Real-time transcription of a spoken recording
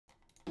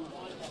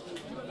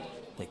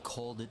They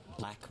called it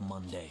Black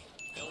Monday.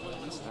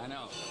 I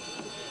know.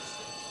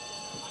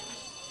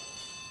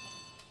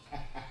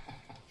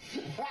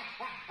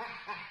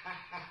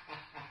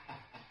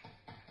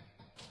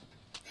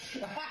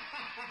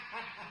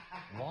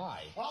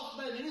 Why? I'll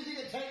spend anything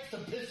it takes to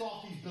piss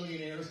off these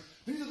billionaires.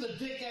 These are the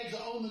dickheads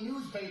that own the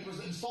newspapers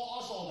and saw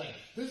us all day.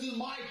 This is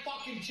my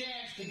fucking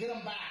chance to get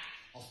them back.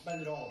 I'll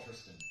spend it all,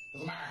 Tristan.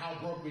 Doesn't matter how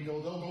broke we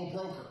go, they'll go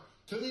broker.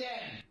 To the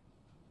end.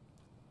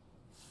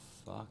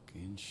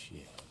 Fucking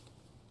shit.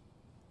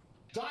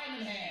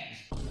 Diamond hands.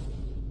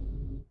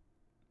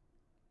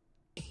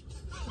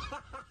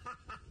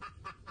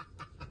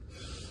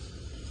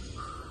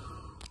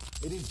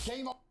 It is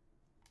game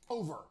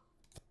over.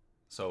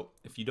 So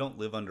if you don't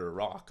live under a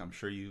rock, I'm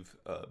sure you've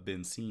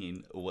been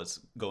seeing what's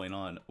going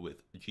on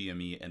with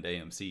GME and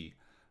AMC.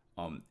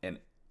 And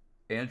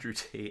Andrew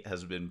Tate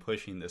has been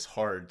pushing this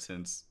hard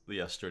since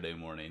yesterday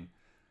morning.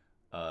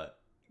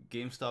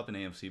 GameStop and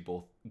AMC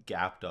both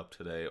gapped up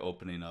today,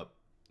 opening up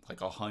like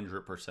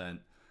 100%.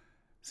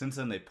 Since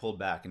then, they pulled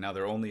back, and now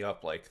they're only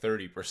up like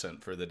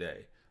 30% for the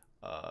day.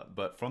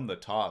 But from the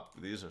top,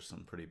 these are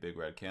some pretty big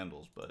red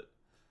candles. But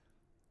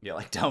yeah,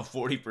 like down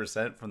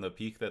 40% from the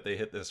peak that they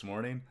hit this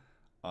morning.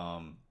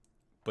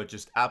 But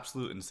just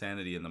absolute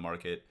insanity in the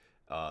market.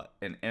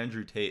 And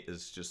Andrew Tate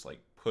is just like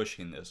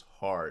pushing this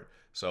hard.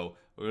 So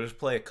we're going to just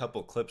play a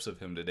couple clips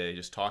of him today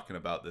just talking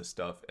about this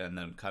stuff, and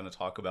then kind of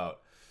talk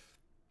about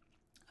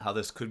how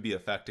this could be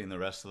affecting the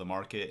rest of the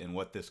market and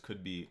what this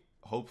could be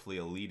hopefully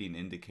a leading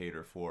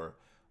indicator for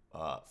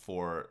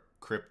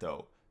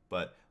crypto.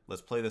 But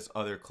let's play this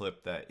other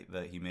clip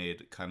that he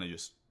made, kind of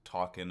just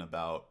talking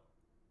about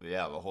the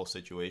whole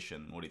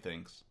situation, what he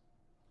thinks.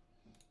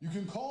 You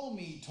can call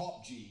me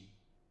Top G,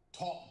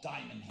 Top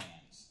Diamond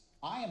Hands.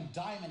 I am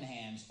Diamond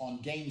Hands on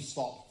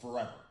GameStop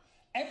forever.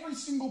 Every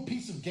single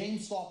piece of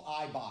GameStop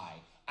I buy,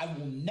 I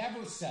will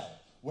never sell,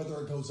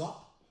 whether it goes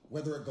up,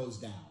 whether it goes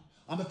down.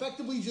 I'm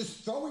effectively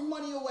just throwing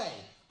money away.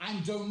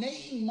 I'm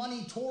donating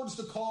money towards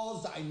the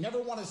cause that I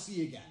never want to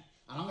see again.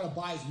 And I'm going to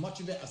buy as much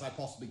of it as I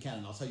possibly can,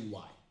 and I'll tell you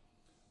why.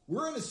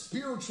 We're in a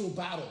spiritual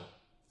battle,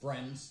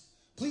 friends.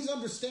 Please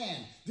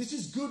understand, this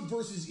is good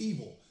versus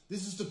evil.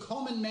 This is the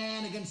common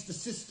man against the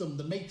system,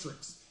 the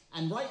matrix.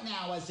 And right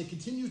now, as they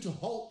continue to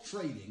halt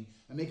trading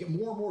and make it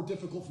more and more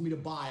difficult for me to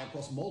buy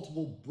across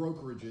multiple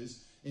brokerages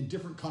in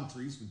different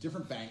countries with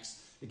different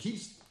banks, it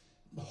keeps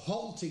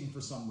halting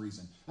for some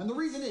reason. And the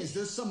reason is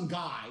there's some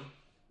guy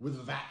with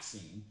a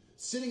vaccine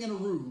sitting in a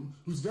room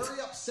who's very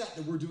upset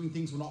that we're doing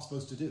things we're not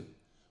supposed to do.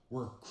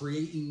 We're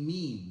creating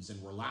memes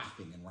and we're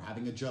laughing and we're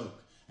having a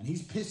joke. And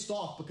he's pissed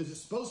off because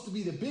it's supposed to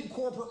be the big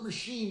corporate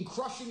machine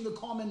crushing the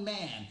common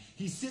man.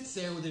 He sits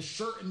there with his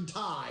shirt and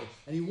tie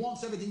and he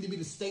wants everything to be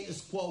the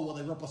status quo while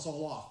they rip us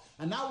all off.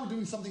 And now we're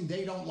doing something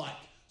they don't like.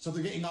 So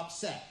they're getting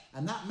upset.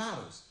 And that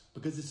matters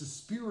because it's a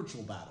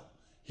spiritual battle.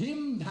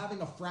 Him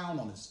having a frown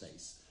on his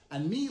face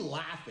and me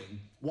laughing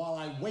while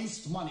I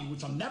waste money,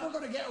 which I'm never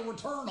going to get a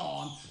return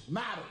on,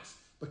 matters.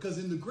 Because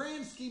in the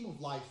grand scheme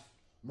of life,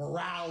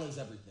 morale is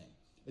everything.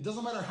 It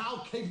doesn't matter how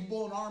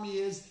capable an army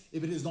is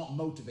if it is not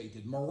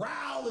motivated.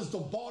 Morale is the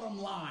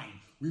bottom line.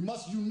 We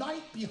must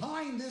unite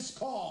behind this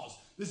cause.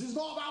 This is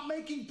not about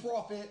making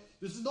profit.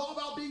 This is not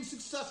about being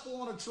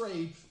successful on a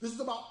trade. This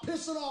is about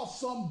pissing off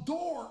some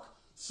dork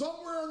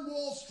somewhere in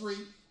Wall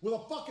Street with a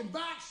fucking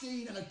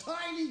vaccine and a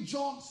tiny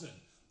Johnson.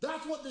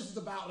 That's what this is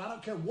about, and I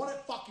don't care what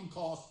it fucking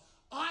costs.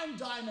 I'm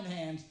Diamond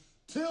Hands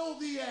till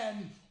the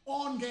end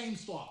on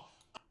GameStop.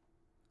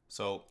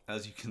 So,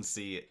 as you can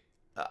see,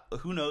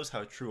 who knows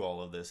how true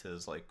all of this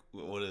is, like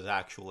what his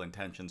actual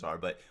intentions are.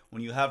 But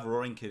when you have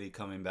Roaring Kitty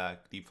coming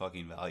back, deep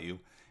fucking value,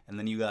 and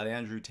then you got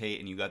Andrew Tate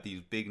and you got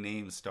these big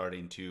names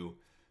starting to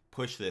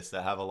push this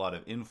that have a lot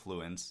of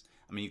influence,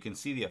 I mean, you can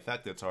see the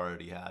effect it's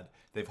already had.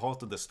 They've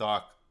halted the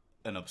stock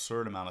an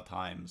absurd amount of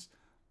times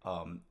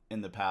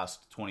in the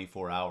past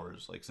 24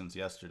 hours, like since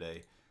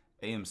yesterday.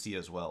 AMC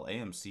as well.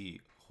 AMC,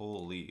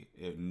 holy,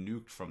 it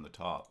nuked from the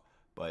top.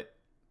 But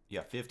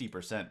yeah,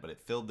 50%, but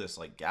it filled this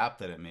like gap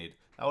that it made.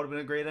 That would have been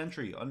a great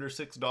entry, under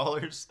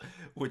 $6,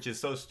 which is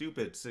so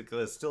stupid.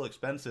 It's still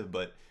expensive,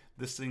 but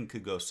this thing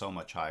could go so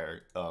much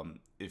higher.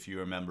 If you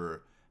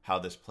remember how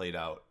this played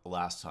out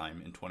last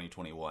time in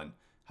 2021,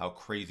 how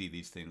crazy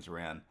these things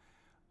ran.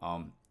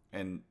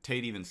 And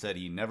Tate even said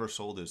he never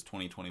sold his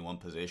 2021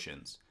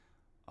 positions.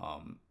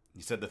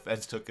 He said the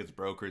feds took his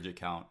brokerage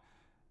account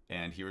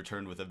and he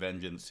returned with a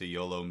vengeance to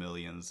YOLO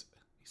millions.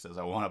 He says,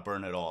 I want to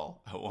burn it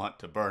all. I want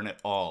to burn it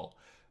all.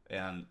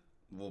 And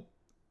we'll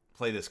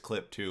play this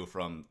clip too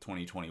from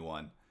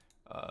 2021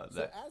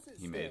 that as it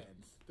he made.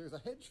 Stands, there's a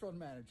hedge fund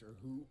manager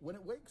who, when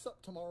it wakes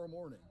up tomorrow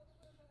morning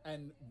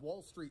and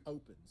Wall Street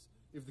opens,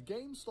 if the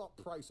GameStop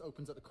price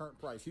opens at the current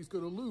price, he's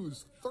going to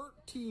lose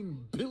 $13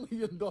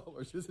 billion,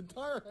 his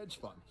entire hedge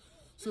fund.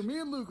 So me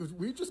and Luke,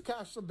 we just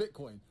cashed some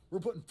Bitcoin. We're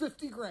putting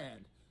 50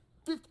 grand,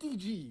 50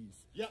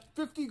 G's,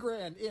 50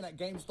 grand in at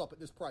GameStop at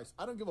this price.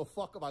 I don't give a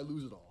fuck if I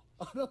lose it all.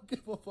 I don't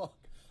give a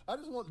fuck. I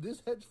just want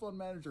this hedge fund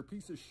manager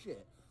piece of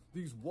shit,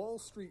 these Wall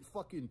Street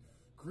fucking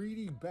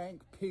greedy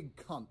bank pig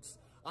cunts.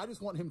 I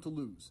just want him to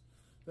lose.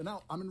 And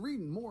now I'm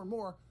reading more and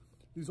more.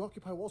 These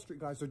Occupy Wall Street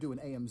guys are doing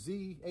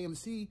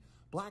AMC,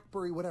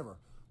 BlackBerry, whatever.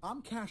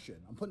 I'm cashing.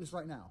 I'm putting this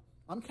right now.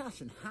 I'm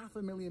cashing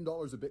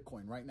 $500,000 of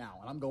Bitcoin right now,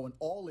 and I'm going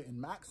all in,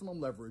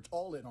 maximum leverage,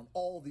 all in on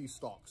all these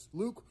stocks.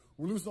 Luke,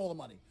 we're losing all the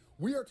money.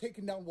 We are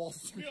taking down Wall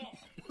Street.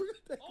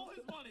 All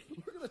his money.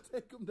 We're going to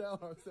take them down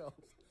ourselves.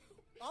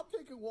 I'm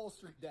taking Wall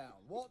Street down.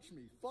 Watch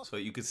me. Fuck. So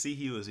you could see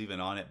he was even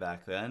on it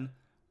back then.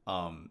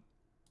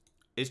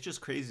 It's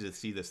just crazy to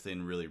see this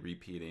thing really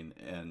repeating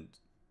and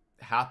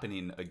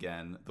happening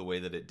again the way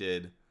that it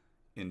did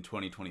in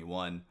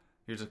 2021.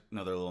 Here's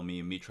another little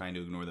meme, me trying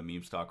to ignore the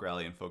meme stock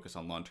rally and focus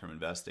on long-term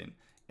investing.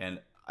 And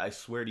I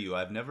swear to you,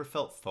 I've never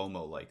felt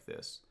FOMO like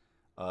this.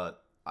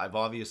 I've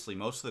obviously,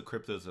 most of the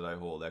cryptos that I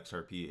hold,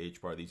 XRP,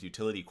 HBAR, these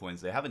utility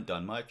coins, they haven't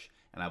done much.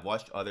 And I've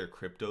watched other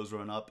cryptos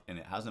run up and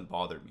it hasn't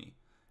bothered me.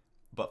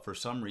 But for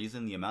some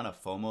reason, the amount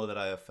of FOMO that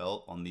I have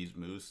felt on these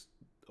moves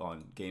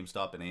on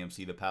GameStop and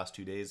AMC the past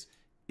 2 days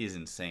is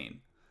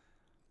insane.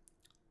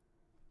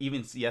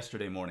 Even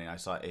yesterday morning, I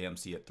saw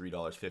AMC at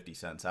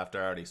 $3.50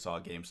 after I already saw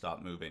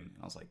GameStop moving.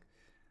 I was like,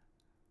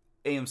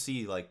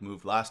 AMC like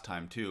moved last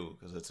time too,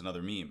 because it's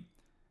another meme.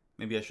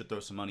 Maybe I should throw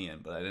some money in,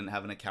 but I didn't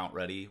have an account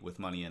ready with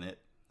money in it.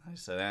 I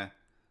said,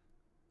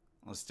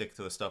 I'll stick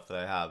to the stuff that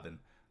I have. And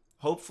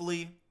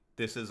hopefully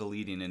this is a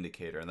leading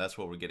indicator, and that's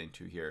what we're getting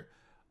to here.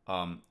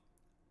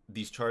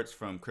 These charts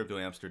from Crypto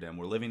Amsterdam,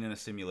 we're living in a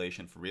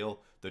simulation for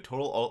real. The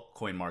total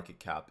altcoin market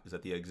cap is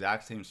at the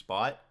exact same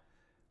spot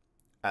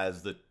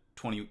as the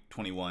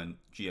 2021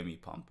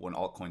 GME pump when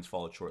altcoins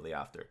followed shortly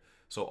after.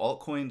 So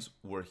altcoins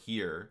were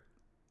here,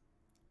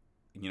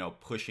 you know,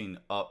 pushing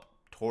up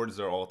towards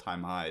their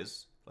all-time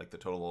highs, like the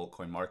total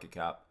altcoin market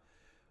cap,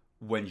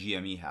 when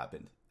GME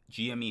happened.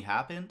 GME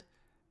happened,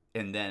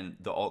 and then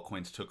the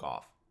altcoins took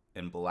off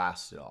and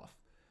blasted off.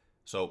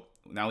 So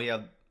now we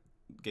have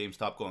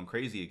GameStop going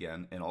crazy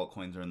again, and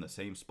altcoins are in the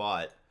same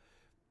spot.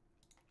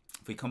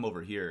 If we come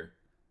over here,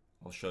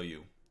 I'll show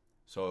you.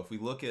 So if we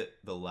look at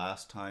the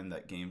last time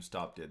that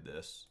GameStop did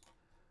this,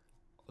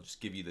 I'll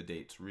just give you the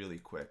dates really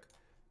quick.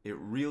 It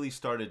really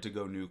started to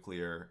go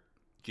nuclear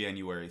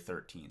January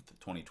 13th,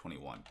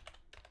 2021.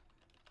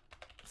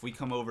 If we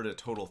come over to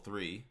total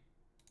 3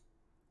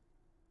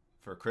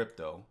 for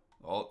crypto,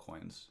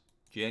 altcoins,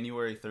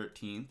 January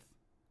 13th,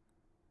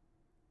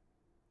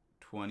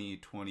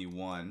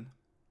 2021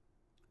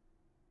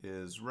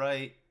 is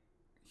right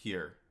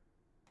here.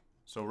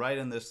 So right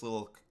in this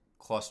little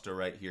cluster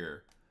right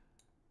here,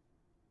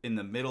 in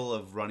the middle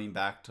of running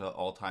back to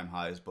all-time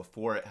highs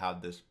before it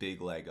had this big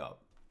leg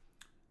up.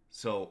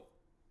 So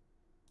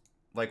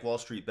like Wall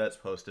Street Bets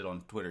posted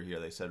on Twitter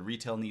here, they said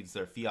retail needs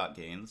their fiat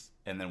gains,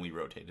 and then we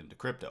rotate into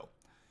crypto.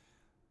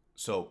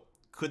 So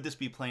could this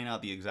be playing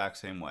out the exact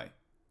same way?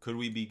 Could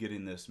we be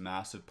getting this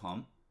massive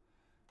pump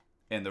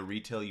and the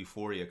retail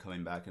euphoria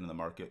coming back into the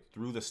market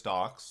through the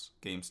stocks,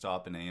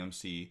 GameStop and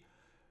AMC,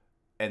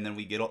 and then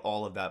we get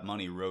all of that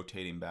money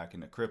rotating back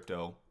into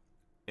crypto,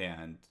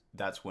 and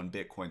that's when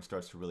Bitcoin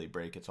starts to really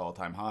break its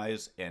all-time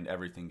highs and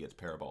everything gets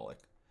parabolic?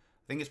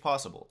 I think it's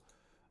possible.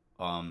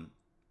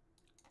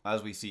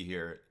 As we see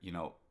here, you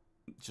know,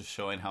 just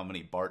showing how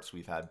many BARTs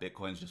we've had.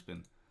 Bitcoin's just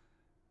been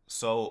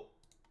so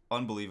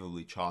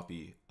unbelievably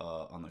choppy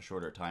on the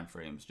shorter time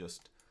frames,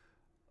 just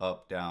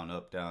up, down,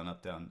 up, down,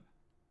 up, down,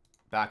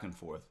 back and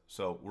forth.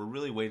 So we're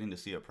really waiting to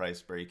see a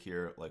price break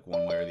here, like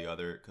one way or the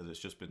other, because it's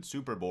just been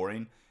super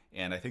boring.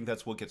 And I think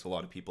that's what gets a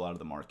lot of people out of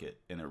the market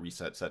in a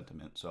reset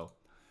sentiment. So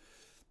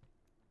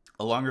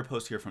a longer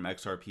post here from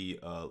XRP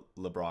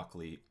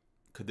LeBroccoli.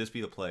 Could this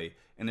be the play?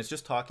 And it's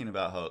just talking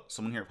about how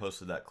someone here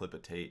posted that clip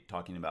of Tate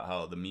talking about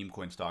how the meme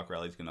coin stock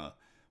rally is going to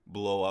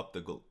blow up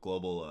the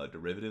global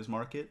derivatives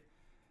market.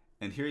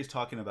 And here he's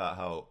talking about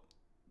how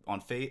on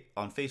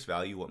face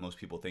value, what most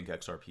people think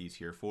XRP is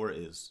here for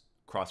is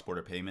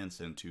cross-border payments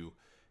and to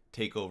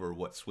take over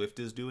what Swift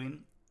is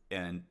doing.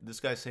 And this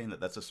guy's saying that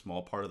that's a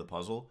small part of the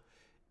puzzle,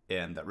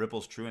 and that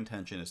Ripple's true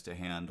intention is to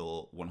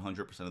handle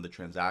 100% of the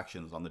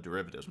transactions on the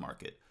derivatives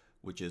market,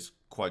 which is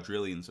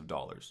quadrillions of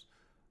dollars.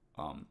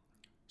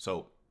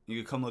 So you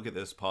can come look at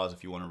this, pause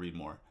if you want to read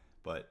more,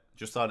 but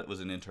just thought it was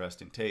an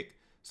interesting take,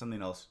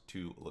 something else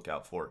to look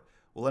out for.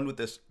 We'll end with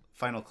this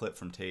final clip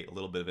from Tate, a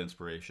little bit of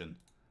inspiration.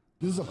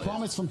 This is a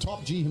promise from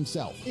Top G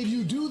himself. If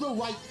you do the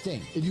right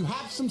thing, if you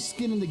have some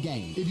skin in the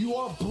game, if you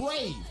are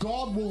brave,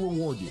 God will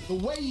reward you.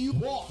 The way you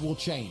walk will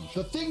change.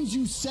 The things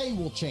you say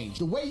will change.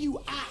 The way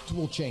you act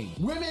will change.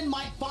 Women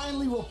might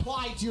finally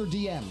reply to your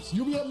DMs.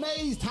 You'll be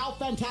amazed how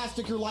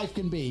fantastic your life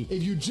can be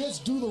if you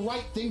just do the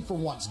right thing for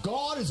once.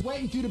 God is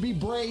waiting for you to be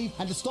brave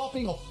and to stop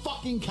being a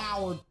fucking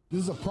coward.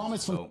 This is a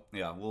promise from... So,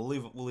 yeah, we'll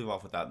leave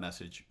off with that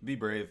message. Be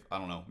brave. I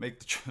don't know. Make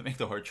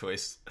the hard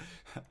choice.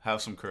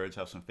 Have some courage.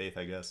 Have some faith,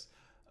 I guess.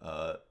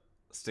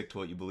 Stick to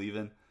what you believe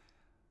in.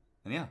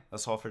 And yeah,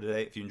 that's all for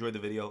today. If you enjoyed the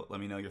video, let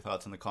me know your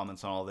thoughts in the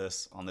comments on all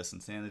this, on this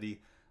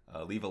insanity.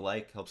 Leave a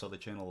like, helps out the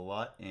channel a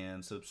lot,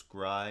 and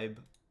subscribe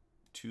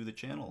to the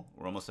channel.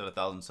 We're almost at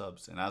 1,000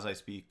 subs, and as I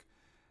speak,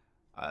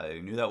 I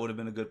knew that would have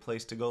been a good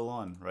place to go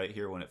on right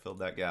here when it filled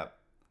that gap.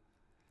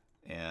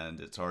 and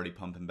it's already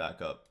pumping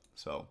back up.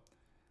 So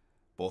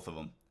both of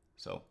them.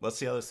 So let's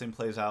see how this thing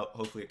plays out.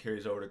 Hopefully it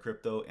carries over to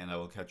crypto, and I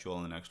will catch you all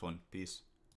in the next one. Peace.